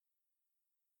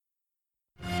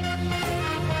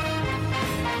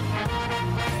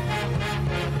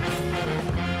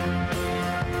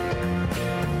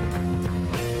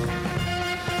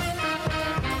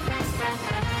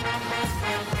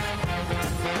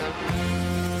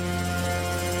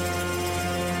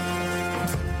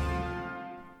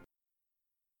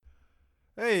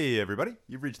Hey, everybody.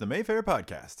 You've reached the Mayfair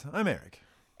Podcast. I'm Eric.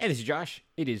 And this is Josh.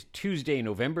 It is Tuesday,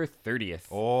 November 30th.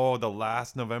 Oh, the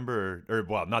last November.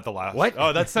 Well, not the last. What?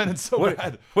 Oh, that sounded so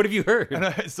bad. What have you heard? And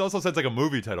it also sounds like a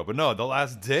movie title, but no, the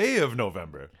last day of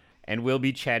November. And we'll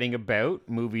be chatting about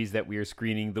movies that we are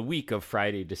screening the week of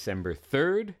Friday, December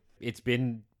 3rd. It's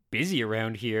been busy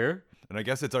around here. And I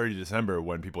guess it's already December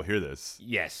when people hear this.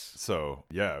 Yes. So,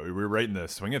 yeah, we're right in the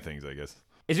swing of things, I guess.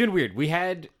 It's been weird. We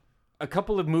had a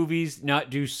couple of movies not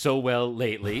do so well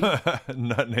lately.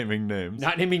 Not naming names.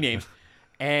 Not naming names.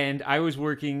 And I was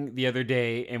working the other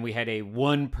day, and we had a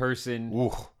one-person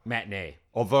matinee.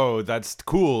 Although that's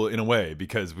cool in a way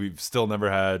because we've still never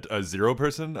had a zero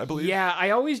person, I believe. Yeah, I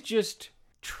always just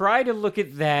try to look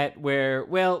at that where,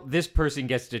 well, this person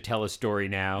gets to tell a story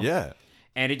now. Yeah.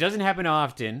 And it doesn't happen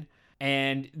often.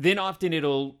 And then often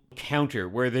it'll counter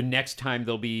where the next time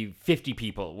there'll be 50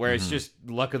 people, where it's just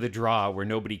luck of the draw where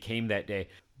nobody came that day.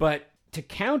 But to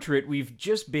counter it, we've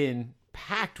just been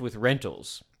packed with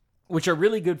rentals, which are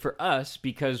really good for us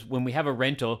because when we have a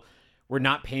rental, we're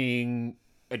not paying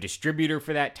a distributor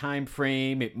for that time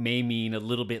frame. It may mean a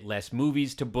little bit less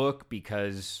movies to book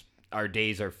because our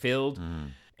days are filled.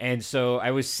 And so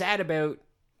I was sad about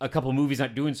a couple movies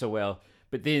not doing so well.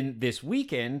 But then this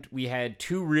weekend, we had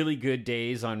two really good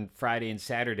days on Friday and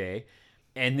Saturday.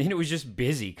 And then it was just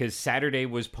busy because Saturday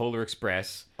was Polar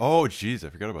Express. Oh, jeez, I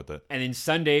forgot about that. And then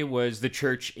Sunday was the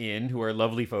Church Inn, who are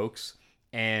lovely folks.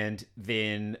 And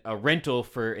then a rental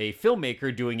for a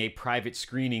filmmaker doing a private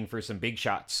screening for some big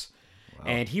shots. Wow.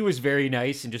 And he was very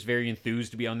nice and just very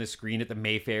enthused to be on the screen at the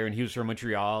Mayfair. And he was from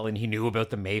Montreal and he knew about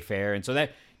the Mayfair. And so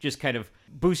that just kind of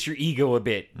boosts your ego a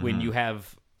bit when you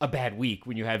have a bad week,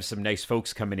 when you have some nice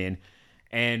folks coming in.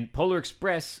 And Polar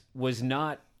Express was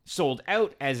not sold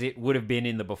out as it would have been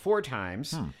in the before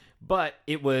times, but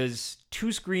it was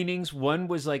two screenings. One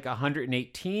was like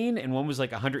 118 and one was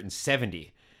like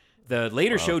 170. The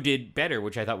later show did better,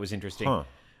 which I thought was interesting.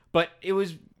 But it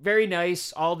was very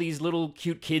nice. All these little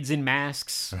cute kids in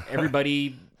masks,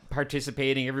 everybody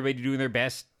participating, everybody doing their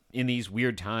best in these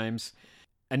weird times.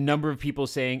 A number of people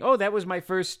saying, oh, that was my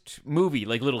first movie,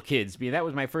 like little kids being, that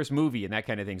was my first movie and that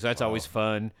kind of thing. So that's always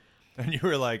fun. And you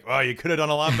were like, oh, you could have done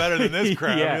a lot better than this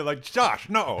crap. Yeah. You're like, Josh,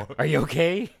 no. Are you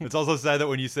okay? It's also sad that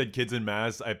when you said kids in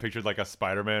masks, I pictured like a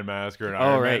Spider-Man mask or an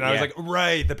Iron Man. And I was like,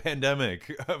 right, the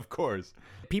pandemic, of course.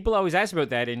 People always ask about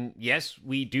that. And yes,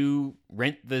 we do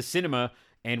rent the cinema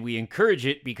and we encourage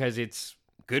it because it's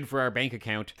good for our bank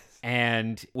account.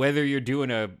 And whether you're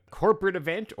doing a corporate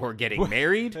event or getting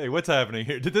married. Hey, what's happening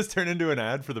here? Did this turn into an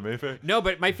ad for the Mayfair? No,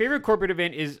 but my favorite corporate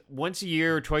event is once a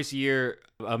year or twice a year,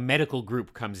 a medical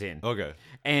group comes in. Okay.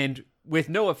 And with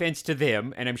no offense to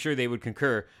them, and I'm sure they would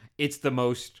concur, it's the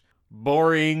most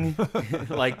boring,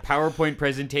 like PowerPoint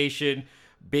presentation,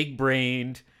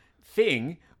 big-brained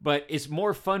thing. But it's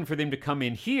more fun for them to come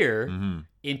in here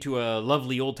into a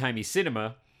lovely old-timey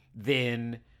cinema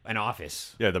than an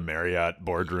office. Yeah, the Marriott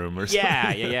boardroom or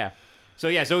something. Yeah. So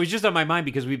it was just on my mind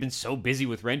because we've been so busy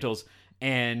with rentals,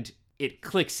 and it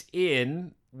clicks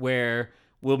in where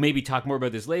we'll maybe talk more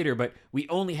about this later, but we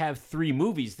only have 3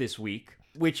 movies this week,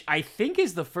 which I think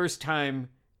is the first time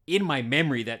in my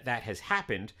memory that has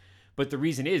happened. But the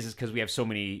reason is because we have so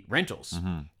many rentals.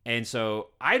 And so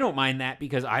I don't mind that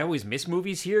because I always miss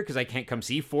movies here because I can't come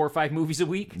see 4 or 5 movies a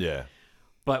week. Yeah.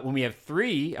 But when we have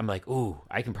 3, I'm like, ooh,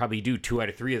 I can probably do 2 out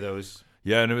of 3 of those.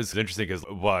 Yeah, and it was interesting because,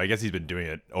 well, I guess he's been doing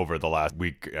it over the last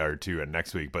week or 2 and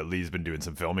next week, but Lee's been doing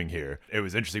some filming here. It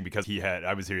was interesting because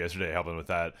I was here yesterday helping with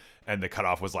that, and the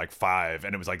cutoff was like 5,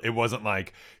 and it was like, it wasn't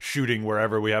like shooting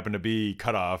wherever we happen to be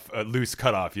cutoff, loose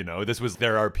cutoff, you know? This was,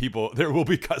 there will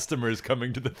be customers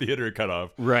coming to the theater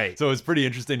cutoff. Right. So it's pretty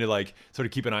interesting to like sort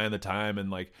of keep an eye on the time and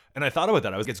like, and I thought about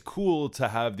that. I was like, it's cool to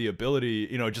have the ability,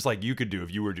 you know, just like you could do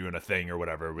if you were doing a thing or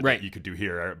whatever, that you could do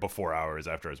here before hours,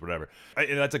 after hours, whatever.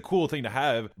 And that's a cool thing to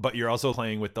have, but you're also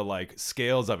playing with the like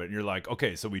scales of it. And you're like,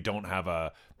 okay, so we don't have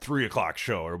a 3:00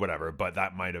 show or whatever, but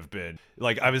that might have been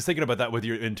like, I was thinking about that with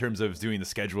you in terms of doing the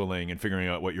scheduling and figuring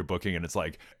out what you're booking. And it's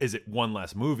like, is it one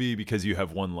less movie because you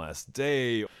have one less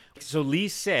day? So Lee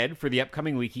said for the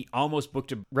upcoming week, he almost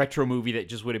booked a retro movie that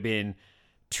just would have been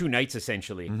 2 nights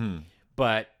essentially.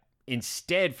 But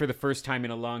instead, for the first time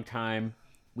in a long time,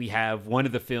 we have one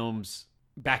of the films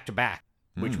back to back,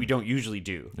 which we don't usually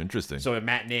do. Interesting. So a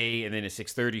matinee and then a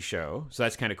 6:30 show. So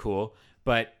that's kind of cool.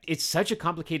 But it's such a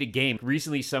complicated game.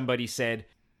 Recently, somebody said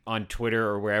on Twitter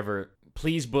or wherever,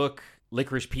 please book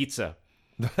Licorice Pizza.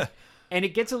 And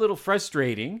it gets a little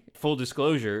frustrating, full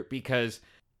disclosure, because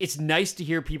it's nice to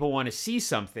hear people want to see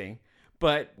something,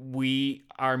 but we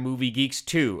are movie geeks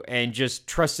too, and just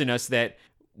trust in us that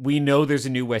we know there's a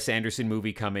new Wes Anderson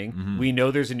movie coming. We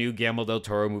know there's a new Guillermo del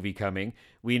Toro movie coming.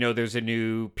 We know there's a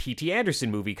new P.T.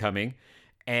 Anderson movie coming.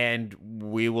 And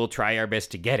we will try our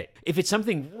best to get it. If it's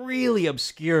something really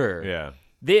obscure,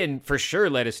 then for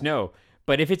sure let us know.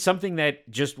 But if it's something that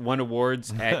just won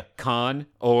awards at Cannes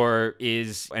or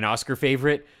is an Oscar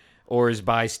favorite or is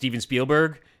by Steven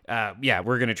Spielberg, we're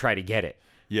going to try to get it.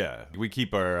 Yeah, we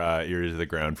keep our ears to the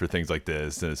ground for things like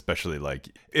this, and especially like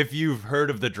if you've heard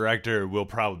of the director, we'll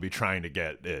probably be trying to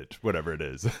get it, whatever it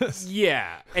is.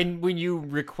 Yeah, and when you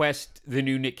request the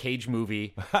new Nick Cage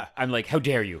movie, I'm like, how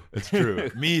dare you? It's true.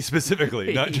 Me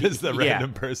specifically, not just the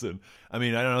random person. I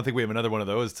mean, I don't think we have another one of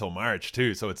those till March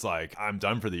too, so it's like I'm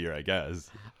done for the year, I guess.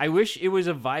 I wish it was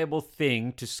a viable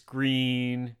thing to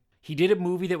screen. He did a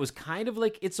movie that was kind of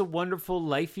like It's a Wonderful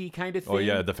Life-y kind of thing. Oh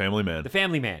yeah, The Family Man. The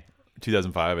Family Man.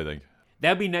 2005, I think.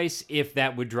 That'd be nice if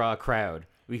that would draw a crowd.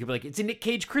 We could be like, it's a Nick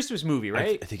Cage Christmas movie,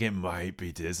 right? I think it might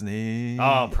be Disney.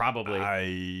 Oh, probably.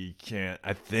 I can't.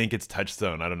 I think it's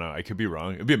Touchstone. I don't know. I could be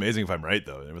wrong. It'd be amazing if I'm right,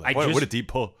 though. Like, what a deep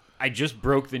pull. I just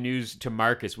broke the news to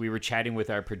Marcus. We were chatting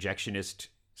with our projectionist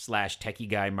 / techie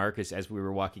guy, Marcus, as we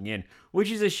were walking in,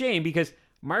 which is a shame because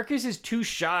Marcus is too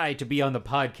shy to be on the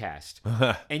podcast.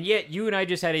 And yet you and I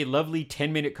just had a lovely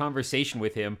 10-minute conversation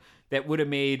with him that would have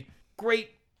made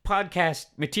great podcast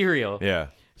material. Yeah.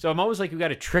 So I'm always like, we got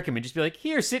to trick him and just be like,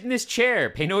 here, sit in this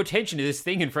chair. Pay no attention to this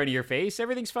thing in front of your face.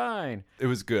 Everything's fine. It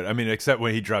was good. I mean, except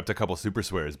when he dropped a couple super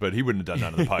swears, but he wouldn't have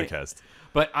done that on the podcast.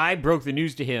 But I broke the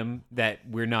news to him that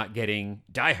we're not getting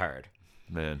Die Hard.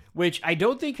 Man. Which I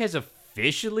don't think has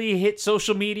officially hit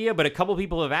social media, but a couple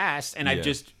people have asked, and I've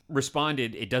just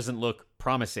responded, it doesn't look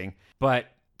promising. But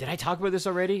did I talk about this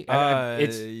already? I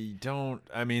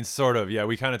mean, sort of. Yeah,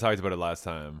 we kind of talked about it last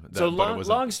time. So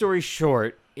long story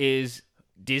short is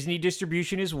Disney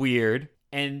distribution is weird,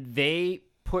 and they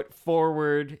put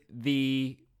forward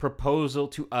the proposal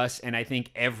to us, and I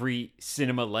think every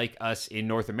cinema like us in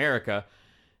North America,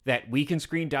 that we can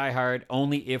screen Die Hard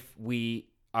only if we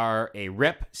are a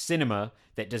rep cinema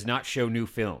that does not show new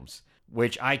films,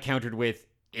 which I countered with,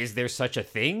 is there such a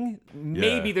thing?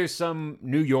 Maybe there's some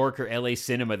New York or LA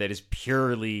cinema that is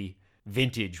purely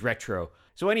vintage retro.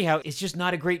 So anyhow, it's just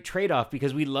not a great trade-off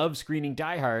because we love screening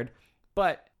Die Hard,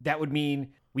 but that would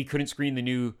mean we couldn't screen the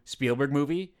new Spielberg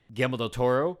movie, Guillermo del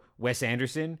Toro, Wes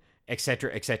Anderson,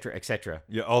 etc., etc., etc.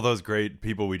 Yeah, all those great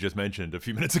people we just mentioned a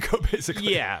few minutes ago,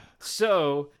 basically. Yeah,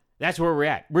 so that's where we're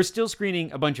at. We're still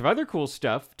screening a bunch of other cool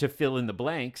stuff to fill in the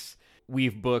blanks.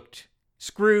 We've booked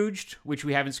Scrooged, which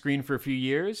we haven't screened for a few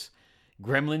years.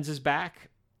 Gremlins is back,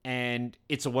 and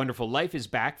It's a Wonderful Life is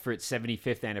back for its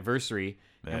 75th anniversary.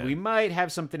 Man. And we might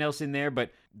have something else in there,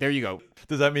 but there you go.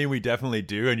 Does that mean we definitely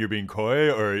do and you're being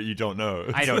coy, or you don't know?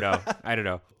 I don't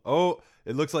know. Oh,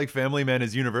 it looks like Family Man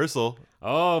is Universal.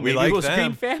 Oh, maybe we'll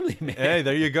screen Family Man. Hey,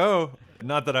 there you go.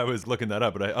 Not that I was looking that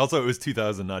up, but it was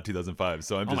 2000, not 2005.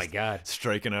 So I'm just oh my God.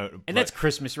 striking out. And that's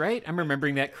Christmas, right? I'm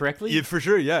remembering that correctly. Yeah, for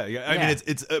sure. Yeah. I mean,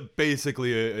 it's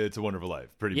basically It's a Wonderful Life,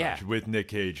 pretty much, with Nick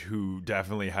Cage, who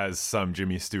definitely has some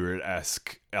Jimmy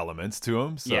Stewart-esque elements to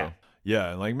him. So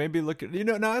yeah, like maybe look at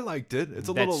no, I liked it.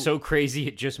 It's that's so crazy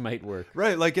it just might work.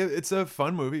 Right, like it's a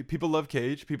fun movie. People love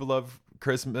Cage. People love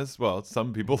Christmas. Well,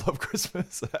 some people love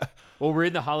Christmas. Well, we're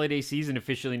in the holiday season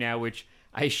officially now, which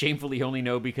I shamefully only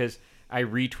know because I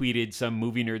retweeted some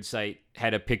movie nerd site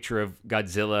had a picture of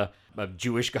Godzilla, of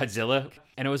Jewish Godzilla,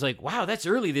 and I was like, wow, that's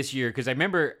early this year because I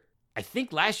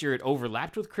think last year it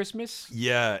overlapped with Christmas.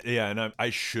 Yeah, and I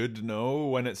should know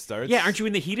when it starts. Yeah, aren't you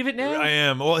in the heat of it now? I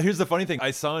am. Well, here's the funny thing.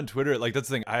 I saw on Twitter, like that's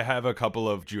the thing. I have a couple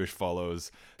of Jewish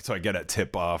follows, so I get a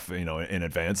tip off, in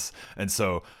advance. And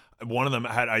so one of them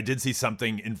I did see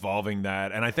something involving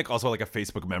that, and I think also like a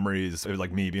Facebook memories,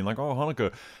 like me being like, oh,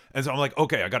 Hanukkah. And so I'm like,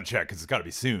 okay, I gotta check because it's gotta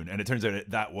be soon. And it turns out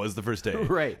that was the first day.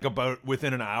 Right. About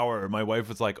within an hour, my wife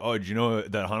was like, oh, do you know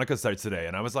that Hanukkah starts today?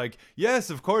 And I was like, yes,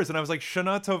 of course. And I was like,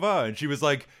 Shana Tova. And she was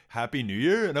like, Happy New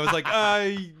Year. And I was like,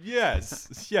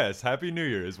 yes, Happy New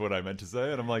Year is what I meant to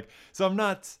say. And I'm like, so I'm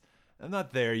not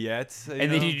there yet.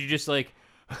 And then did you just like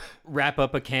wrap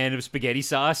up a can of spaghetti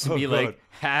sauce and be like,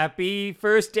 happy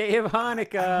first day of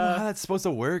Hanukkah? I don't know how that's supposed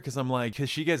to work because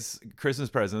she gets Christmas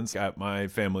presents at my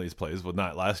family's place. Well,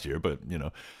 not last year, but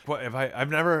what if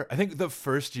I think the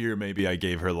first year maybe I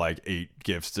gave her like 8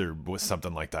 gifts or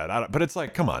something like that. But it's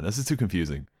like, come on, this is too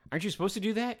confusing. Aren't you supposed to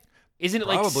do that? Isn't it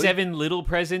like 7 little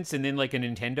presents and then like a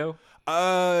Nintendo?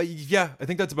 Yeah, I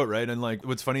think that's about right. And like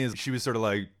what's funny is she was sort of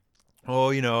like,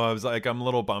 oh, I was like, I'm a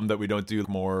little bummed that we don't do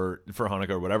more for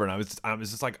Hanukkah or whatever. And I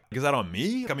was just like, is that on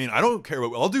me? I mean, I don't care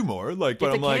I'll do more. Like,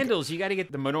 get but the I'm candles. You got to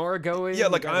get the menorah going. Yeah,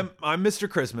 like I'm Mr.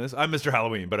 Christmas. I'm Mr.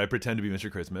 Halloween, but I pretend to be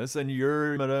Mr. Christmas, and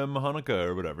you're Madame Hanukkah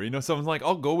or whatever. So I'm like,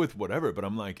 I'll go with whatever. But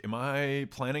I'm like, am I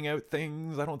planning out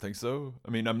things? I don't think so. I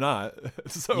mean, I'm not.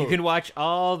 So you can watch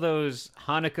all those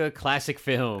Hanukkah classic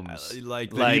films,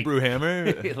 like the Hebrew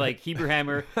Hammer, like Hebrew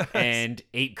Hammer and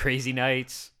 8 Crazy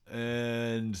Nights.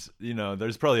 And,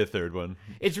 there's probably a third one.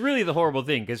 It's really the horrible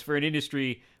thing, because for an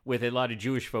industry with a lot of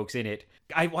Jewish folks in it,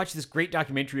 I watched this great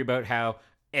documentary about how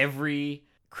every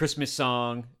Christmas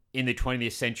song in the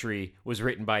 20th century was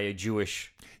written by a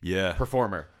Jewish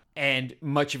performer. And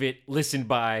much of it listened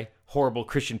by horrible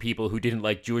Christian people who didn't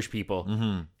like Jewish people.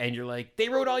 Mm-hmm. And you're like, they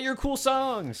wrote all your cool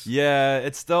songs. Yeah,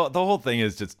 it's the whole thing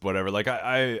is just whatever. Like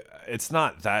it's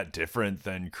not that different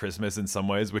than Christmas in some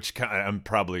ways, which I'm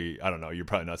probably, I don't know, you're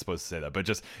probably not supposed to say that, but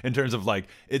just in terms of like,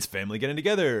 it's family getting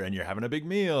together and you're having a big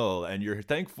meal and you're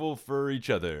thankful for each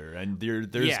other and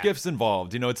there's gifts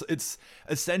involved. It's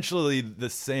essentially the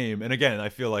same. And again, I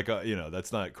feel like,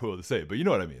 that's not cool to say, but you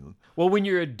know what I mean? Well, when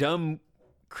you're a dumb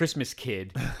Christmas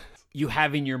kid, you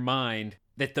have in your mind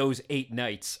that those 8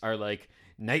 nights are like,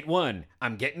 night 1,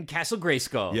 I'm getting Castle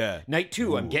Grayskull. Yeah. Night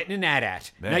 2, I'm getting an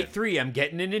AT-AT. Man. Night 3, I'm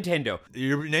getting a Nintendo.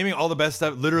 You're naming all the best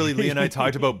stuff. Literally, Lee and I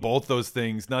talked about both those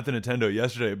things, not the Nintendo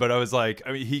yesterday, but I was like,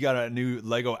 he got a new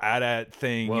Lego AT-AT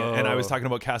thing, Whoa. and I was talking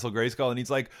about Castle Grayskull, and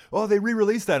he's like, oh, they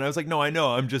re-released that. And I was like, no, I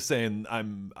know. I'm just saying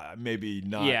I'm maybe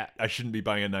not. Yeah. I shouldn't be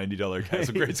buying a $90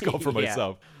 Castle Grayskull for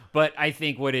myself. But I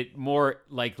think what it more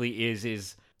likely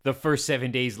is the first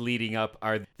 7 days leading up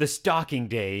are the stocking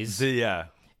days.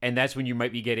 And that's when you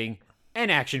might be getting an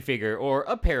action figure or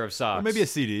a pair of socks. Or maybe a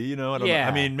CD, I don't know.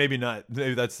 I mean, maybe not.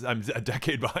 Maybe I'm a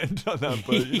decade behind on that,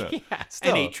 but,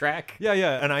 still. An 8-track. Yeah,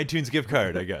 an iTunes gift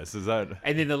card, I guess. Is that?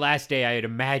 And then the last day, I'd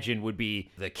imagine, would be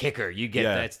the kicker. You get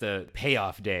that's the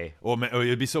payoff day. Well, man,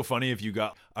 it'd be so funny if you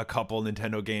got a couple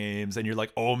Nintendo games and you're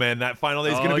like, oh man, that final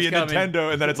day is going to be a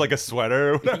Nintendo, and then it's like a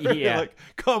sweater or whatever. You're like,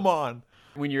 come on.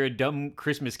 When you're a dumb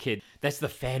Christmas kid, that's the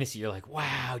fantasy. You're like,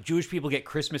 wow, Jewish people get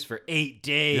Christmas for 8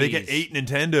 days. They get 8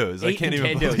 Nintendos. I can't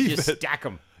even believe just it. Stack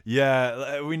them.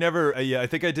 Yeah, we never. I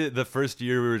think I did the first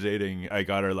year we were dating. I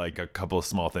got her like a couple of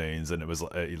small things, and it was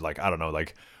like I don't know,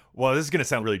 like. Well, this is gonna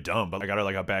sound really dumb, but I got her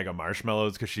like a bag of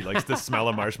marshmallows because she likes the smell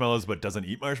of marshmallows, but doesn't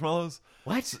eat marshmallows.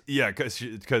 What? Yeah,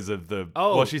 because of the.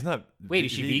 Oh, well, she's not. Wait,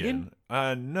 is she vegan?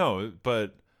 No,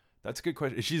 but that's a good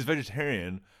question. She's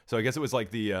vegetarian. So I guess it was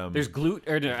like the there's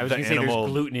gluten, or no, I was going to say there's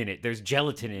gluten in it. There's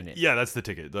gelatin in it. Yeah, that's the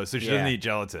ticket. So she doesn't eat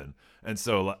gelatin, and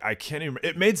so I can't even.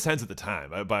 It made sense at the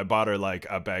time. I bought her like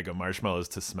a bag of marshmallows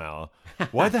to smell.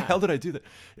 Why the hell did I do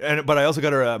that? But I also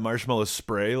got her a marshmallow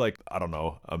spray, like I don't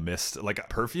know, a mist, like a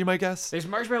perfume, I guess. There's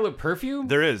marshmallow perfume.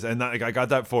 There is, and I got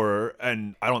that for her,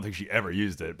 and I don't think she ever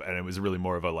used it, and it was really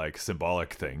more of a like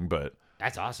symbolic thing, but.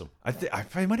 That's awesome.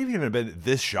 I might even have been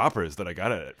this Shoppers that I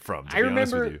got it from. To I be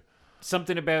honest with remember you.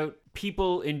 Something about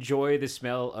people enjoy the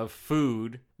smell of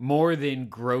food more than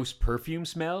gross perfume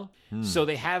smell. So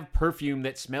they have perfume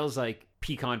that smells like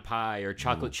pecan pie or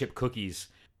chocolate chip cookies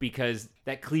because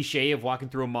that cliche of walking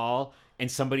through a mall and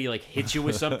somebody like hits you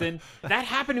with something. That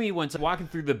happened to me once walking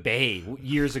through the Bay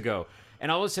years ago.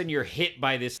 And all of a sudden you're hit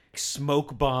by this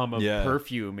smoke bomb of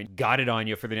perfume and got it on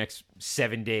you for the next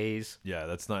 7 days. Yeah,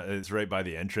 it's right by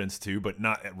the entrance too, but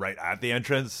not right at the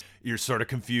entrance. You're sort of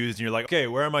confused and you're like, okay,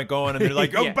 where am I going? And they're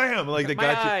like, oh, bam. Like they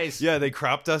got eyes. you. Yeah, they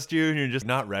crop dust you and you're just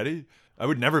not ready. I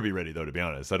would never be ready though, to be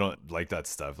honest. I don't like that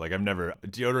stuff. Like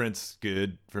deodorant's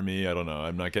good for me. I don't know.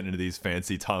 I'm not getting into these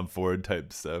fancy Tom Ford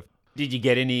type stuff. Did you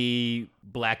get any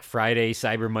Black Friday,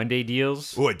 Cyber Monday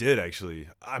deals? Oh, I did actually.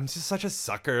 I'm just such a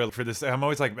sucker for this. I'm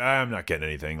always like, I'm not getting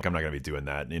anything. I'm not going to be doing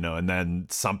that, and then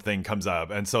something comes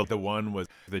up. And so the one was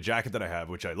the jacket that I have,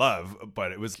 which I love,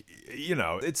 but it was,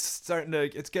 it's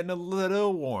getting a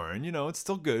little worn. It's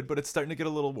still good, but it's starting to get a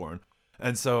little worn.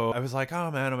 And so I was like,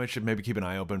 oh man, I should maybe keep an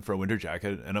eye open for a winter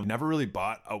jacket. And I've never really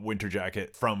bought a winter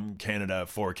jacket from Canada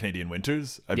for Canadian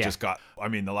winters. I've just got,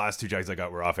 the last 2 jackets I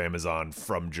got were off Amazon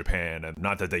from Japan. And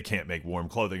not that they can't make warm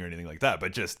clothing or anything like that,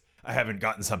 but just I haven't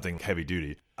gotten something heavy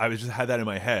duty. I had that in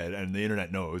my head, and the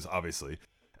internet knows, obviously.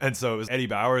 And so it was Eddie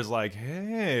Bauer's like,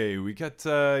 hey, we got,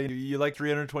 you like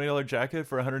 $320 jacket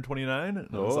for $129? And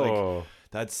I was like,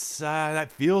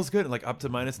 that feels good. Like up to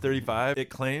minus 35, it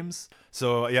claims.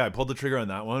 So yeah, I pulled the trigger on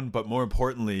that one. But more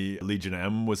importantly, Legion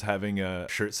M was having a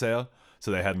shirt sale. So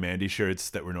they had Mandy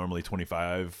shirts that were normally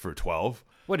 $25 for $12.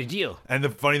 What a deal. And the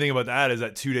funny thing about that is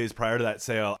that 2 days prior to that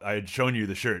sale, I had shown you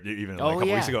the shirt even a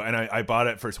couple weeks ago. And I bought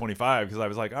it for $25 because I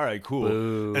was like, all right, cool.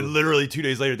 Boo. And literally 2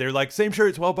 days later, they were like, same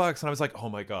shirt, $12. And I was like, oh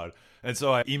my God. And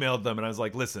so I emailed them and I was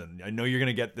like, listen, I know you're going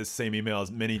to get this same email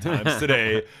as many times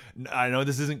today. I know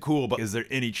this isn't cool, but is there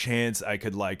any chance I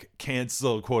could like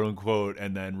cancel, quote unquote,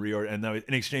 and then reorder? And then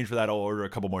in exchange for that, I'll order a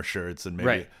couple more shirts and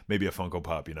maybe a Funko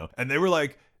Pop, you know? And they were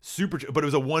like, but it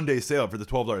was a 1-day sale for the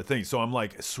 $12 thing. So I'm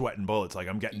like sweating bullets. Like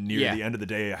I'm getting near the end of the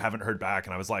day. I haven't heard back.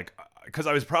 And I was like, because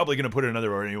I was probably going to put in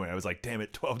another order anyway. I was like, damn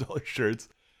it, $12 shirts.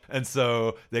 And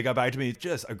so they got back to me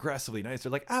just aggressively nice.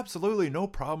 They're like, absolutely, no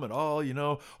problem at all. You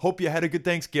know, hope you had a good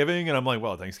Thanksgiving. And I'm like,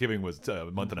 well, Thanksgiving was a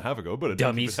month and a half ago, but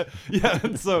dummies. Yeah.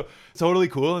 And so totally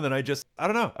cool. And then I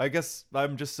don't know. I guess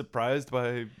I'm just surprised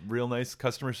by real nice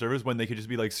customer service when they could just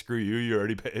be like, screw you, you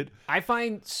already paid. I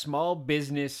find small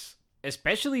business,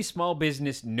 especially small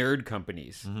business nerd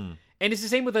companies. Mm-hmm. And it's the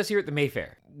same with us here at the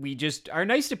Mayfair. We just are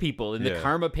nice to people and the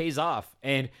karma pays off.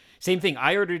 And same thing.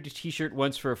 I ordered a t-shirt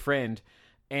once for a friend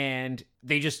and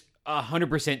they just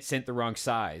 100% sent the wrong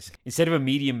size. Instead of a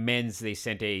medium men's, they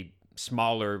sent a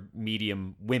smaller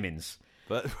medium women's.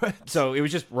 But so it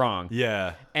was just wrong.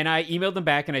 Yeah. And I emailed them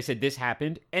back and I said, this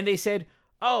happened. And they said,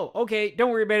 oh, okay, don't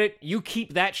worry about it. You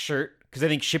keep that shirt. Because I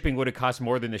think shipping would have cost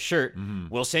more than the shirt. Mm-hmm.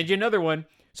 We'll send you another one.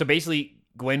 So basically,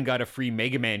 Gwen got a free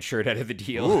Mega Man shirt out of the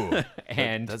deal. Ooh,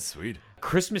 and that's sweet.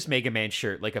 Christmas Mega Man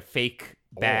shirt, like a fake,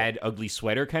 bad, ugly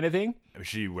sweater kind of thing. Is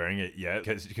she wearing it yet?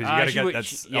 Because you gotta get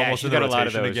that's almost in the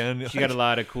rotation again. She got a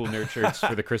lot of cool nerd shirts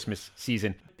for the Christmas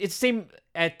season. It's the same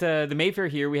at the Mayfair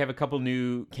here. We have a couple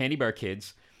new candy bar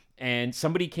kids, and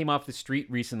somebody came off the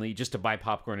street recently just to buy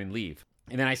popcorn and leave.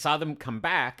 And then I saw them come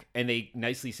back, and they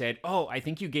nicely said, "Oh, I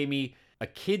think you gave me a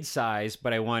kid size,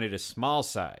 but I wanted a small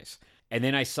size." And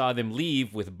then I saw them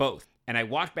leave with both. And I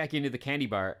walked back into the candy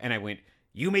bar and I went,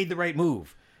 you made the right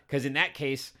move. Because in that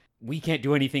case, we can't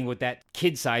do anything with that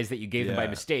kid size that you gave them by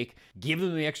mistake. Give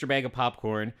them the extra bag of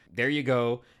popcorn. There you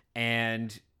go.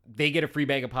 And they get a free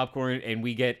bag of popcorn and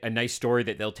we get a nice story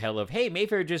that they'll tell of, hey,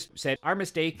 Mayfair just said our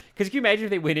mistake. Because can you imagine if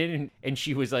they went in and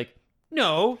she was like,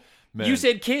 no. Man. You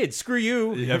said kids, screw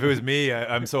you. Yeah, if it was me,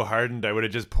 I'm so hardened, I would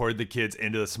have just poured the kids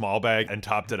into the small bag and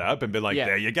topped it up and been like,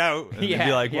 there you go. And they'd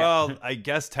be like, well, I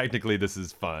guess technically this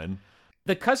is fun.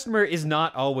 The customer is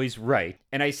not always right.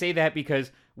 And I say that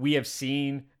because we have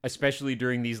seen, especially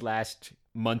during these last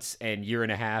months and year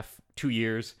and a half, 2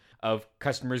 years, of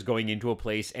customers going into a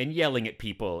place and yelling at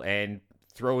people and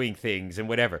throwing things and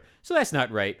whatever. So that's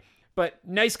not right. But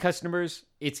nice customers,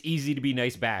 it's easy to be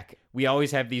nice back. We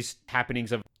always have these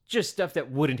happenings of just stuff that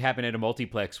wouldn't happen at a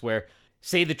multiplex where,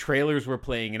 say, the trailers were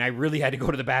playing and I really had to go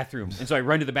to the bathroom. And so I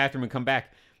run to the bathroom and come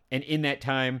back. And in that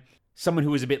time, someone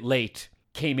who was a bit late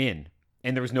came in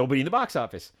and there was nobody in the box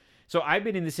office. So I've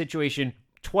been in this situation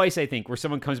twice, I think, where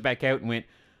someone comes back out and went,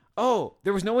 oh,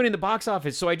 there was no one in the box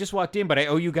office, so I just walked in, but I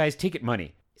owe you guys ticket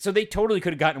money. So they totally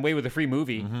could have gotten away with a free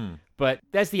movie. Mm-hmm. But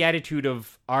that's the attitude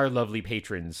of our lovely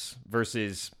patrons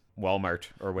versus Walmart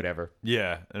or whatever.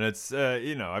 Yeah, and it's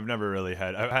I've never really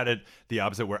I've had it the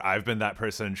opposite where I've been that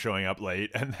person showing up late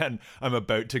and then I'm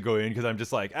about to go in because I'm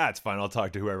just like, it's fine, I'll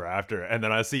talk to whoever after, and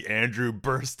then I see Andrew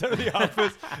burst out of the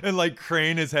office and like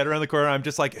crane his head around the corner. I'm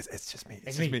just like, it's just me,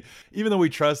 it's just me. Even though we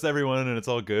trust everyone and it's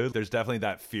all good, there's definitely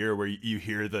that fear where you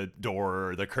hear the door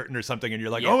or the curtain or something and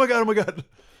you're like, oh my god.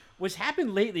 What's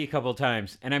happened lately a couple of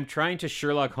times, and I'm trying to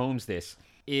Sherlock Holmes this,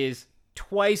 is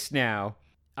twice now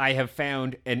I have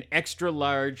found an extra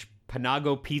large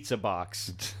Panago pizza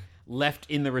box left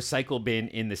in the recycle bin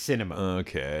in the cinema.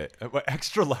 Okay.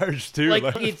 Extra large too?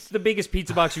 Like it's the biggest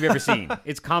pizza box you've ever seen.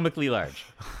 It's comically large.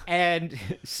 And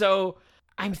so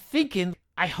I'm thinking,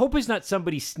 I hope it's not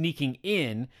somebody sneaking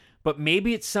in, but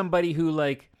maybe it's somebody who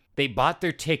like they bought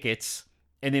their tickets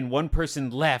and then one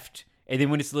person left and then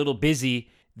when it's a little busy,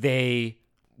 they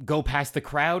go past the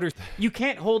crowd, or you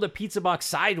can't hold a pizza box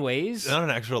sideways. Not an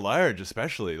extra large,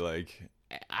 especially like.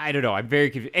 I don't know. I'm very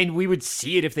confused. And we would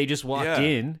see it if they just walked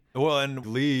in. Well, and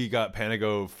Lee got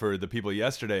Panago for the people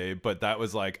yesterday, but that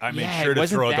was like, I made sure to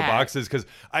throw out the boxes because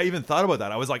I even thought about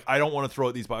that. I was like, I don't want to throw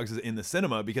out these boxes in the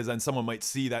cinema because then someone might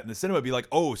see that in the cinema and be like,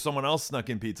 oh, someone else snuck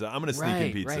in pizza. I'm going to sneak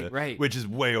in pizza. Right. Which is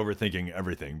way overthinking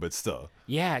everything, but still.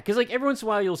 Yeah, because like every once in a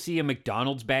while you'll see a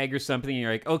McDonald's bag or something and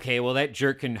you're like, okay, well that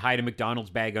jerk can hide a McDonald's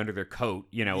bag under their coat,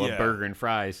 a burger and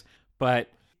fries. But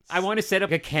I want to set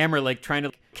up a camera like trying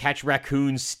to catch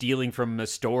raccoons stealing from a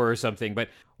store or something, but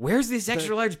where's this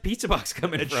extra large pizza box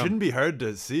coming from? It shouldn't be hard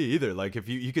to see either. Like if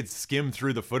you could skim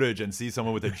through the footage and see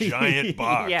someone with a giant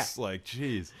box, like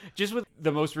geez. Just with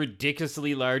the most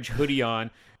ridiculously large hoodie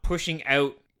on, pushing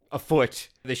out a foot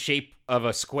the shape of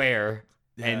a square.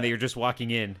 Yeah. And they're just walking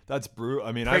in. That's brutal.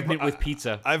 I mean, pregnant with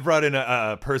pizza. I've brought in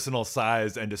a personal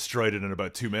size and destroyed it in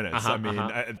about 2 minutes. I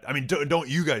mean, don't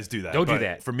you guys do that? Don't do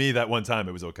that. For me, that one time,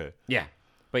 it was okay. Yeah.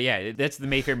 But yeah, that's the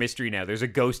Mayfair mystery now. There's a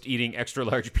ghost eating extra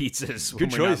large pizzas when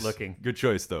Good we're choice. not looking. Good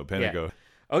choice, though, Panago.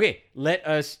 Yeah. Okay, let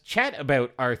us chat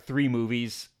about our 3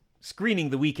 movies screening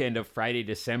the weekend of Friday,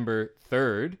 December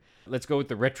 3rd. Let's go with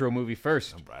the retro movie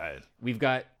first. All right. We've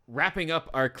got wrapping up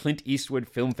our Clint Eastwood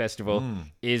Film Festival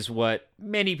is what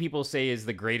many people say is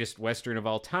the greatest Western of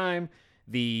all time.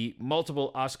 The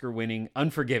multiple Oscar-winning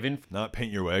Unforgiven. Not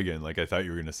Paint Your Wagon, like I thought you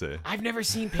were going to say. I've never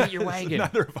seen Paint Your Wagon.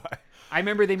 Neither have I. I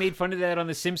remember they made fun of that on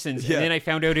The Simpsons, Yeah. and then I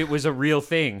found out it was a real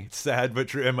thing. Sad but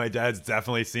true. And my dad's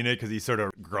definitely seen it because he sort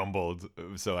of grumbled.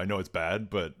 So I know it's bad,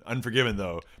 but Unforgiven,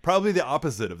 though, probably the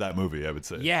opposite of that movie, I would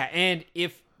say. Yeah, and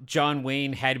if John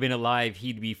Wayne had been alive,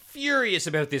 he'd be furious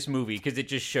about this movie because it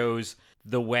just shows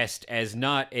the West as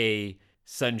not a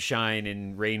sunshine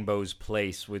and rainbows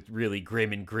place with really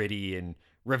grim and gritty and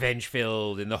revenge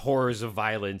filled and the horrors of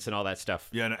violence and all that stuff.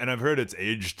 Yeah, and I've heard it's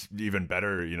aged even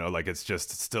better, you know, like it's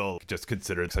just still just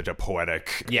considered such a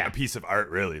poetic piece of art,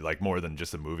 really, like more than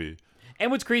just a movie. And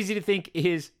what's crazy to think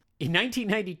is in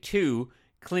 1992,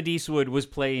 Clint Eastwood was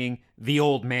playing the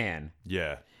old man.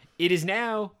 Yeah. It is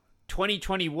now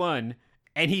 2021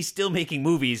 and he's still making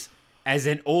movies as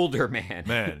an older man.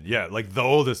 Man, yeah, like the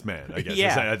oldest man, I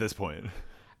guess, at this point.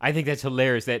 I think that's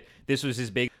hilarious that this was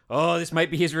his big, this might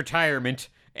be his retirement.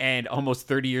 And almost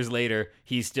 30 years later,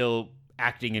 he's still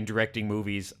acting and directing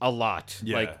movies a lot,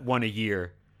 like one a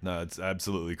year. No, it's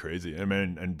absolutely crazy. I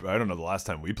mean, and I don't know the last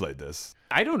time we played this.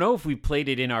 I don't know if we played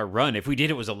it in our run. If we did,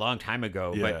 it was a long time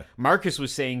ago. Yeah. But Marcus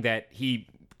was saying that he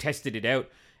tested it out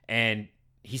and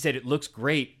he said it looks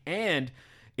great. And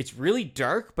it's really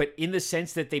dark, but in the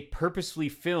sense that they purposefully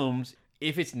filmed,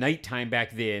 if it's nighttime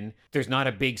back then, there's not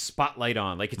a big spotlight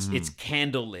on. Like it's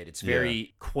candlelit. It's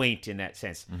very quaint in that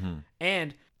sense.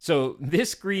 And so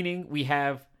this screening, we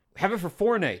have it for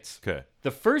 4 nights. Okay.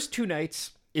 The first 2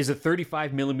 nights is a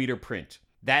 35 millimeter print.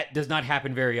 That does not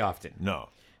happen very often. No.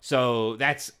 So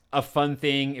that's a fun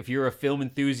thing. If you're a film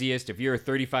enthusiast, if you're a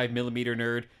 35 millimeter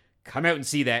nerd, come out and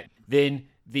see that. Then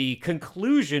the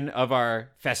conclusion of our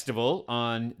festival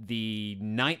on the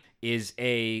 9th is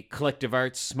a Collective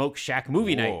Arts Smoke Shack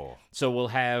movie night. So we'll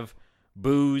have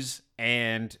booze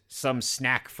and some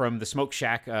snack from the Smoke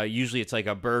Shack. Usually it's like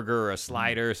a burger or a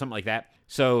slider or something like that.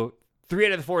 So 3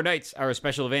 out of the 4 nights are a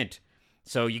special event.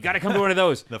 So you got to come to one of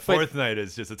those. The 4th night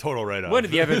is just a total write-off. What are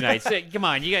the other nights? Come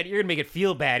on, you're going to make it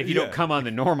feel bad if you don't come on the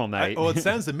normal night. Well, it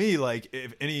sounds to me like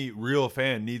if any real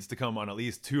fan needs to come on at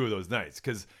least 2 of those nights,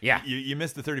 because you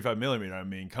missed the 35 millimeter. I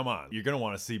mean, come on. You're going to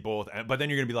want to see both. But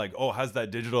then you're going to be like, oh, how's that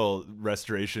digital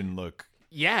restoration look?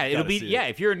 Yeah, it'll be,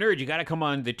 if you're a nerd, you got to come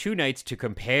on the 2 nights to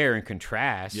compare and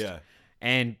contrast. Yeah.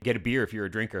 And get a beer if you're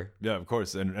a drinker. Yeah, of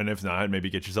course. And if not, maybe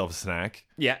get yourself a snack.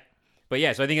 Yeah. But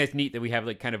yeah, so I think that's neat that we have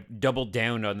like kind of doubled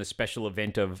down on the special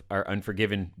event of our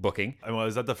Unforgiven booking. Well,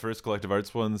 is that the first Collective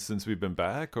Arts one since we've been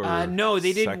back? Or no,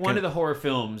 they did second? one of the horror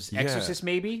films, Exorcist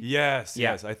maybe? Yes.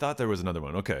 I thought there was another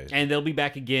one. Okay. And they'll be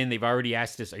back again. They've already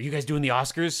asked us, are you guys doing the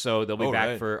Oscars? So they'll be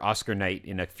back for Oscar night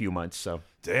in a few months. So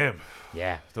damn.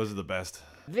 Yeah. Those are the best.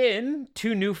 Then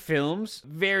 2 new films.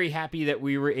 Very happy that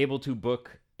we were able to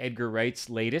book Edgar Wright's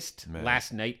latest,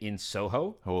 Last Night in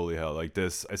Soho. Holy hell, like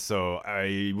this. So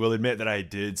I will admit that I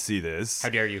did see this. How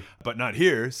dare you? But not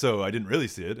here, so I didn't really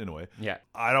see it in a way. Yeah.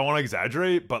 I don't want to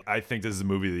exaggerate, but I think this is a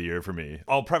movie of the year for me.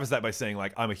 I'll preface that by saying,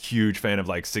 like, I'm a huge fan of,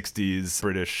 like, 60s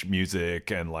British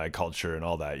music and, like, culture and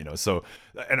all that, you know. So,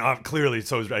 and clearly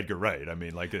so is Edgar Wright. I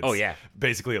mean, like, it's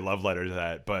basically a love letter to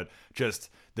that. But just...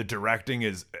 the directing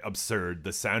is absurd.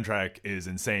 The soundtrack is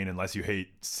insane unless you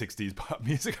hate 60s pop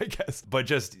music, I guess. But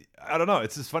just, I don't know.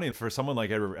 It's just funny for someone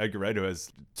like Edgar Wright who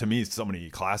has, to me, so many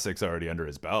classics already under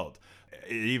his belt.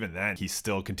 Even then, he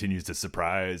still continues to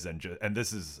surprise. And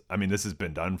this is, I mean, this has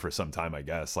been done for some time, I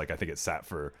guess. Like, I think it sat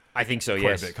for I think so,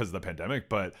 quite a bit because of the pandemic.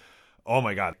 But, oh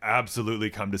my God, absolutely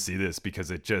come to see this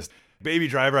because it just... Baby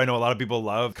Driver, I know a lot of people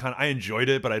love. I enjoyed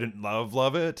it, but I didn't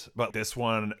love it. But this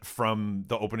one, from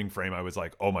the opening frame, I was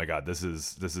like, "Oh my God, this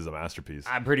is a masterpiece."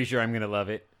 I'm pretty sure I'm gonna love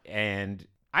it, and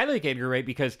I like Edgar Wright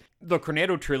because the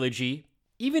Cornetto trilogy,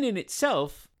 even in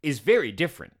itself, is very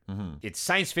different. It's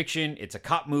science fiction, it's a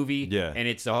cop movie, and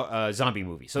it's a zombie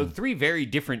movie. So 3 very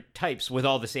different types with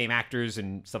all the same actors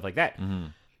and stuff like that.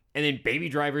 And then Baby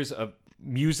Driver's a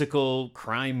musical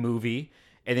crime movie,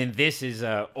 and then this is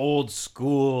a old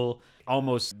school.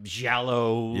 Almost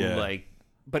giallo, like,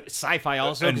 but sci-fi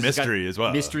also. And mystery as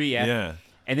well. Mystery, yeah.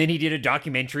 And then he did a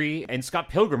documentary and Scott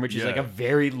Pilgrim, which is like a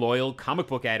very loyal comic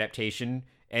book adaptation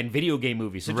and video game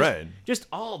movie. So just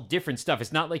all different stuff.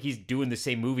 It's not like he's doing the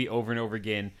same movie over and over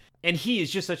again. And he is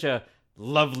just such a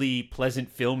lovely, pleasant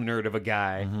film nerd of a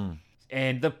guy.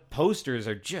 And the posters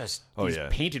are just, these yeah.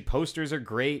 painted posters are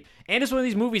great. And it's one of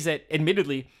these movies that,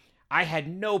 admittedly, I had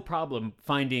no problem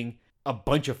finding a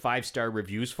bunch of 5-star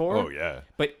reviews for. Oh, yeah.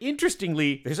 But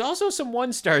interestingly, there's also some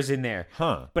 1-stars in there.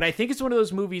 Huh. But I think it's one of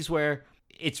those movies where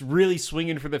it's really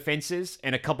swinging for the fences,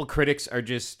 and a couple critics are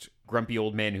just grumpy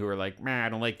old men who are like, man, I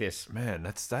don't like this. Man,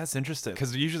 that's interesting.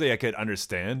 Because usually I could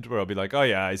understand where I'll be like, oh,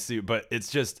 yeah, I see. But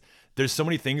it's just... there's so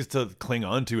many things to cling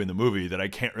on to in the movie that I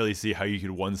can't really see how you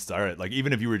could 1-star it. Like,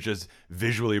 even if you were just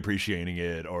visually appreciating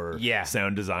it or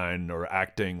sound design or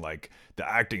acting, like, the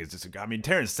acting is just, I mean,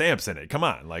 Terrence Stamp's in it. Come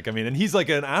on. Like, I mean, and he's like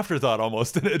an afterthought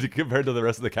almost in it compared to the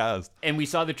rest of the cast. And we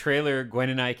saw the trailer. Gwen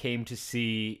and I came to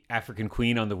see African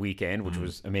Queen on the weekend, which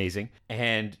was amazing.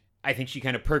 And I think she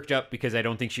kind of perked up because I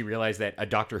don't think she realized that a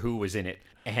Doctor Who was in it.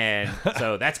 And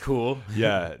so that's cool.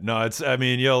 Yeah, no, it's, I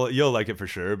mean, you'll like it for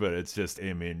sure, but it's just,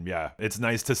 I mean, yeah, it's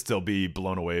nice to still be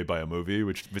blown away by a movie,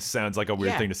 which sounds like a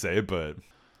weird thing to say, but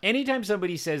anytime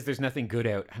somebody says there's nothing good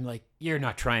out, I'm like, you're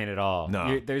not trying at all.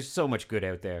 No. There's so much good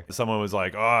out there. Someone was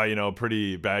like, oh, you know,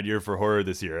 pretty bad year for horror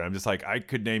this year. I'm just like, I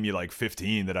could name you like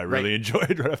 15 that I really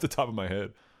enjoyed right off the top of my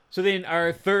head. So then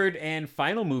our third and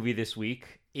final movie this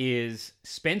week is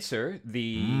Spencer,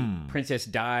 the Princess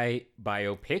Di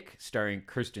biopic starring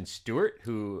Kristen Stewart,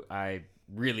 who I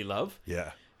really love.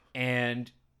 Yeah.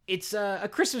 And it's a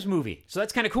Christmas movie, so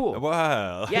that's kind of cool.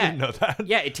 Wow. Yeah. I didn't know that.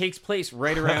 Yeah, it takes place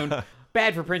right around,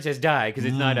 bad for Princess Di, because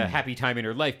it's not a happy time in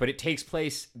her life, but it takes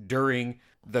place during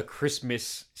the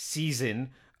Christmas season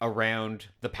around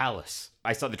the palace.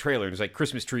 I saw the trailer, and it was like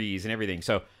Christmas trees and everything,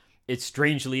 so it's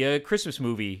strangely a Christmas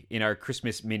movie in our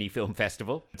Christmas mini film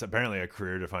festival. It's apparently a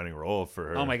career-defining role for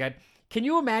her. Oh my God. Can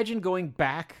you imagine going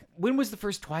back? When was the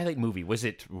first Twilight movie? Was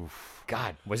it,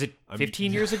 was it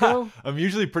 15 years ago? I'm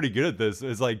usually pretty good at this.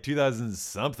 It's like 2000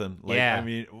 something. Like, yeah. I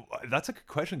mean, that's a good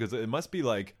question because it must be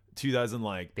like 2000,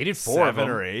 like they did 4 of them.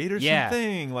 7 or 8 or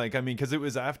something. Like, I mean, because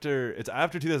it's after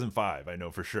 2005, I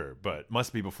know for sure, but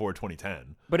must be before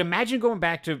 2010. But imagine going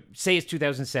back to, say it's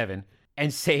 2007,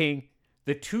 and saying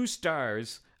the 2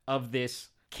 stars of this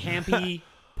campy,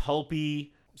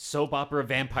 pulpy soap opera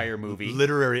vampire movie,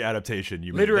 literary adaptation,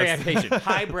 you mean? Literary adaptation,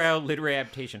 highbrow literary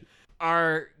adaptation,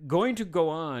 are going to go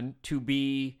on to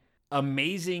be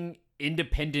amazing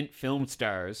independent film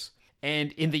stars.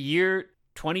 And in the year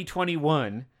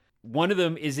 2021, one of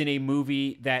them is in a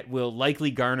movie that will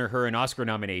likely garner her an Oscar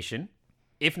nomination,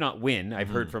 if not win. I've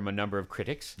heard from a number of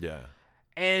critics. Yeah.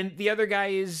 And the other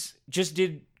guy just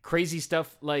did crazy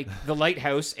stuff like The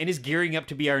Lighthouse and is gearing up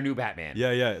to be our new Batman.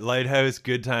 Yeah. Lighthouse,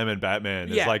 Good Time, and Batman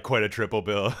is like quite a triple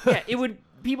bill. Yeah,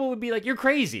 people would be like, you're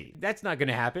crazy. That's not going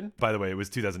to happen. By the way, it was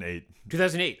 2008.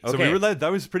 2008. Okay. So we were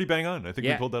that was pretty bang on. I think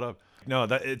we pulled that up. No,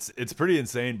 it's pretty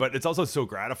insane, but it's also so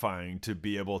gratifying to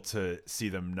be able to see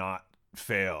them not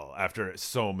fail after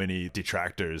so many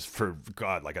detractors for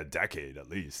like a decade at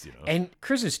least, you know. And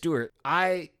Kristen Stewart,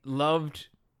 I loved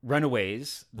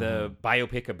Runaways, the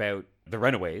biopic about the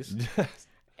Runaways.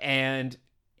 And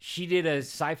she did a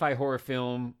sci-fi horror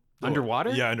film, Underwater.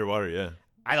 Yeah, Underwater, yeah.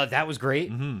 I thought that was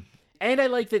great. Mm-hmm. And I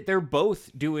like that they're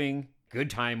both doing Good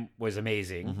Time was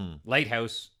amazing. Mm-hmm.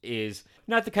 Lighthouse is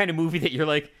not the kind of movie that you're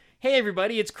like, hey,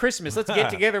 everybody, it's Christmas. Let's get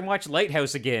together and watch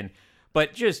Lighthouse again.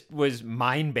 But just was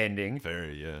mind-bending.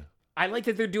 Very, yeah. I like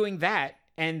that they're doing that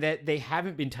and that they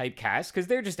haven't been typecast because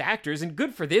they're just actors. And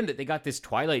good for them that they got this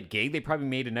Twilight gig. They probably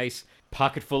made a nice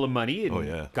pocket full of money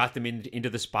and got them into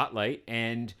the spotlight.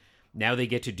 And now they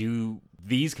get to do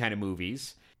these kind of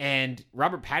movies. And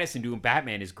Robert Pattinson doing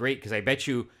Batman is great because I bet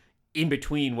you in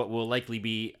between what will likely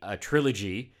be a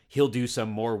trilogy, he'll do some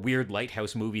more weird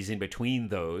Lighthouse movies in between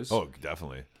those. Oh,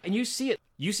 definitely. And you see it.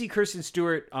 You see Kristen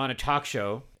Stewart on a talk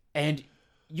show, and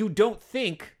you don't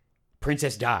think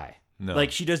Princess Di. No.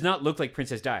 Like, she does not look like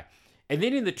Princess Di. And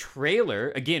then in the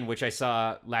trailer, again, which I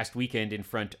saw last weekend in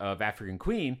front of African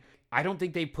Queen, I don't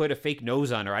think they put a fake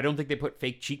nose on her. I don't think they put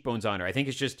fake cheekbones on her. I think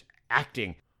it's just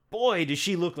acting. Boy, does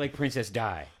she look like Princess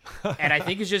Di. And I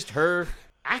think it's just her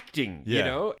acting, you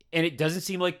know? And it doesn't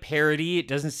seem like parody. It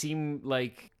doesn't seem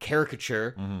like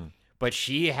caricature. Mm-hmm. But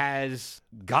she has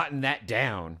gotten that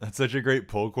down. That's such a great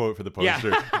pull quote for the poster.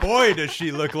 Yeah. Boy, does she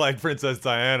look like Princess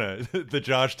Diana. The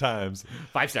Josh Times.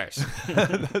 5 stars.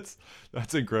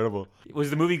 That's incredible. Was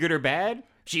the movie good or bad?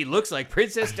 She looks like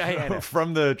Princess Diana.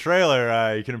 From the trailer,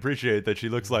 I can appreciate that she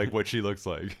looks like what she looks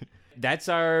like. That's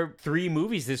our 3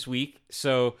 movies this week.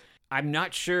 So I'm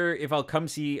not sure if I'll come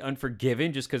see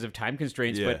Unforgiven just because of time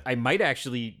constraints, but I might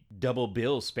actually double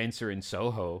bill Spencer and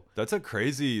Soho. That's a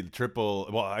crazy triple.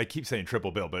 Well, I keep saying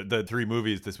triple bill, but the 3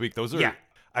 movies this week, those are. Yeah.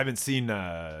 I haven't seen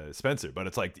Spencer, but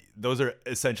it's like those are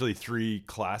essentially 3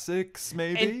 classics,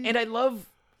 maybe. And I love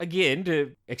again,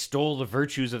 to extol the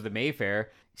virtues of the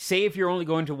Mayfair, say if you're only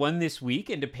going to one this week,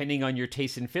 and depending on your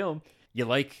taste in film, you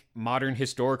like modern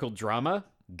historical drama,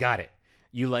 got it.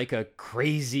 You like a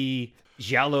crazy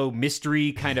giallo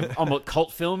mystery kind of almost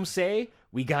cult film, say,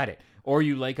 we got it. Or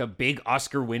you like a big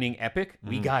Oscar-winning epic,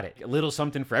 we got it. A little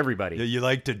something for everybody. You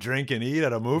like to drink and eat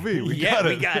at a movie? We yeah, got it.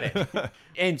 we got it.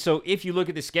 And so if you look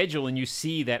at the schedule and you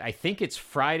see that I think it's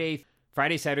Friday,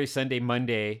 Saturday, Sunday,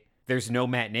 Monday, there's no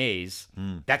matinees.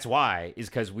 That's why, is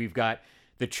because we've got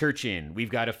the church in, we've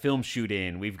got a film shoot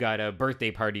in, we've got a birthday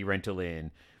party rental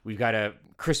in, we've got a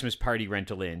Christmas party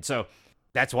rental in. So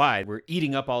that's why we're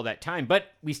eating up all that time. But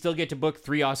we still get to book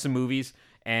 3 awesome movies.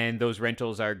 And those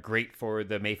rentals are great for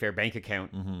the Mayfair bank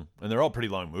account. And they're all pretty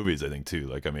long movies, I think, too.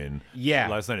 Like, I mean,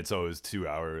 Last Night It So was 2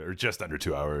 hours, or just under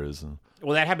 2 hours.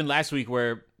 Well, that happened last week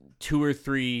where 2 or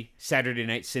 3 Saturday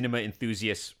night cinema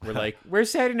enthusiasts were like,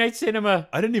 where's Saturday night cinema?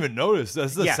 I didn't even notice.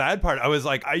 That's the sad part. I was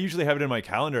like, I usually have it in my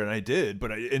calendar, and I did. But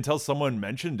until someone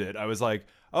mentioned it, I was like,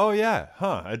 oh, yeah,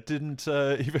 I didn't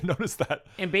even notice that.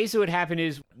 And basically what happened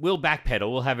is we'll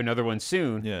backpedal. We'll have another one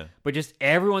soon. Yeah. But just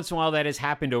every once in a while that has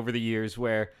happened over the years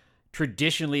where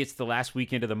traditionally it's the last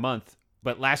weekend of the month.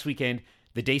 But last weekend,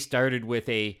 the day started with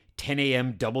a 10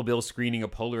 a.m. double bill screening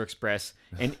of Polar Express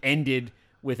and ended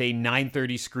with a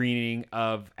 9:30 screening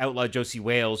of Outlaw Josie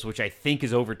Wales, which I think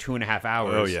is over 2.5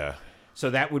 hours. Oh, yeah.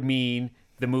 So that would mean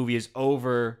the movie is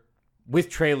over with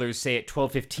trailers, say at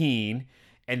 12:15,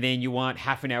 and then you want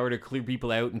half an hour to clear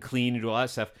people out and clean and do all that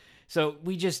stuff. So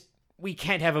we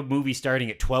can't have a movie starting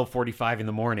at 12:45 in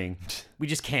the morning. We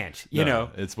just can't, you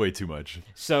know. It's way too much.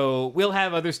 So we'll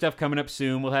have other stuff coming up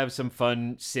soon. We'll have some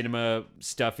fun cinema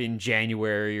stuff in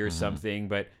January or something,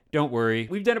 but don't worry.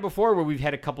 We've done it before where we've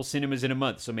had a couple cinemas in a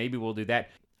month, so maybe we'll do that.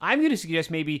 I'm going to suggest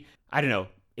maybe, I don't know,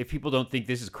 if people don't think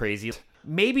this is crazy,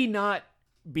 maybe not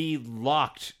be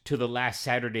locked to the last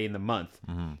Saturday in the month.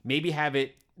 Maybe have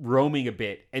it roaming a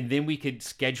bit, and then we could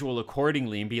schedule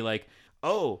accordingly and be like,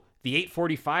 oh, the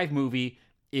 8:45 movie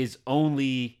is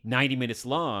only 90 minutes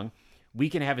long. We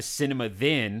can have a cinema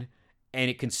then, and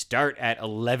it can start at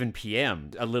 11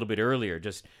 p.m., a little bit earlier.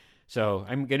 So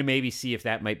I'm going to maybe see if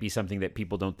that might be something that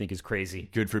people don't think is crazy.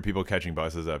 Good for people catching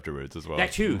buses afterwards as well.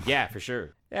 That too, yeah, for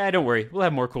sure. Don't worry. We'll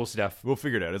have more cool stuff. We'll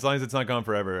figure it out. As long as it's not gone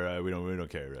forever, we don't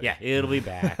care, right? Yeah, it'll be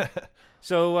back.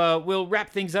 So we'll wrap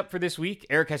things up for this week.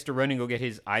 Eric has to run and go get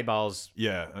his eyeballs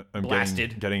I'm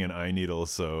blasted. Getting an eye needle,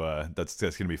 so that's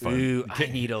going to be fun. Ooh, eye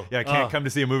needle. Yeah, I can't come to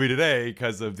see a movie today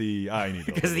because of the eye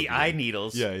needle. Because of the eye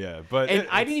needles. Yeah. But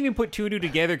I didn't even put 2 and 2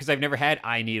 together because I've never had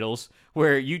eye needles,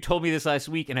 where you told me this last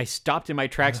week, and I stopped in my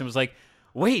tracks and was like,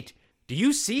 wait, do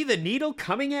you see the needle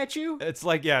coming at you? It's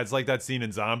like that scene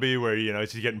in Zombie where,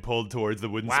 she's getting pulled towards the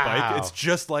wooden spike. It's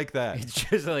just like that. It's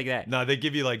just like that. No, they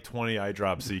give you like 20 eye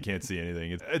drops so you can't see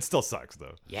anything. It still sucks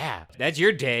though. Yeah, that's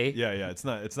your day. Yeah, it's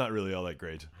not really all that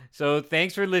great. So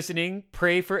thanks for listening.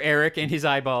 Pray for Eric and his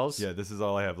eyeballs. Yeah, this is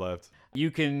all I have left.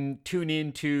 You can tune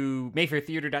in to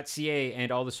mayfairtheater.ca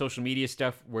and all the social media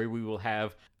stuff where we will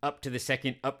have up to the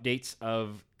second updates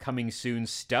of coming soon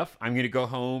stuff. I'm going to go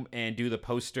home and do the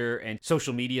poster and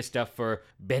social media stuff for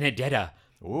Benedetta,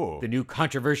 the new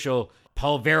controversial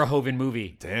Paul Verhoeven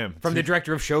movie. Damn. From the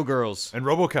director of Showgirls. And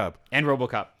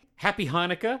RoboCop. Happy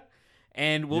Hanukkah.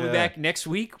 And we'll be back next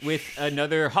week with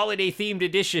another holiday-themed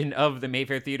edition of the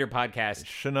Mayfair Theater Podcast.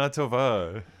 Shana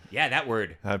Tova. Yeah, that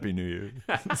word. Happy New Year.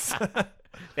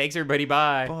 Thanks, everybody.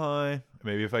 Bye. Bye.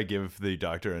 Maybe if I give the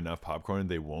doctor enough popcorn,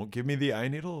 they won't give me the eye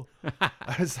needle.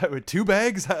 Is that with 2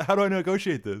 bags? How do I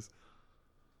negotiate this?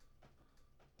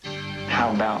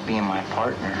 How about being my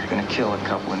partner? Gonna kill a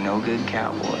couple of no-good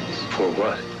cowboys. For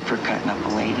what? For cutting up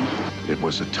a lady. It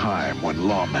was a time when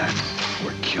lawmen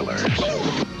were killers.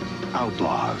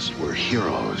 Outlaws were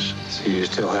heroes. So you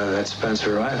still have that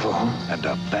Spencer rifle, huh? And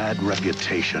a bad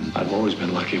reputation I've always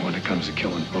been lucky when it comes to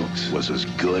killing folks. was as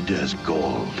good as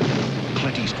gold.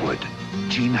 Clint Eastwood,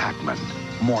 Gene Hackman,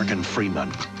 Morgan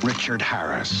Freeman, Richard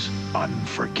Harris.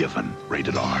 Unforgiven.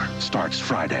 Rated R. Starts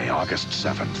Friday, August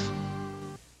 7th.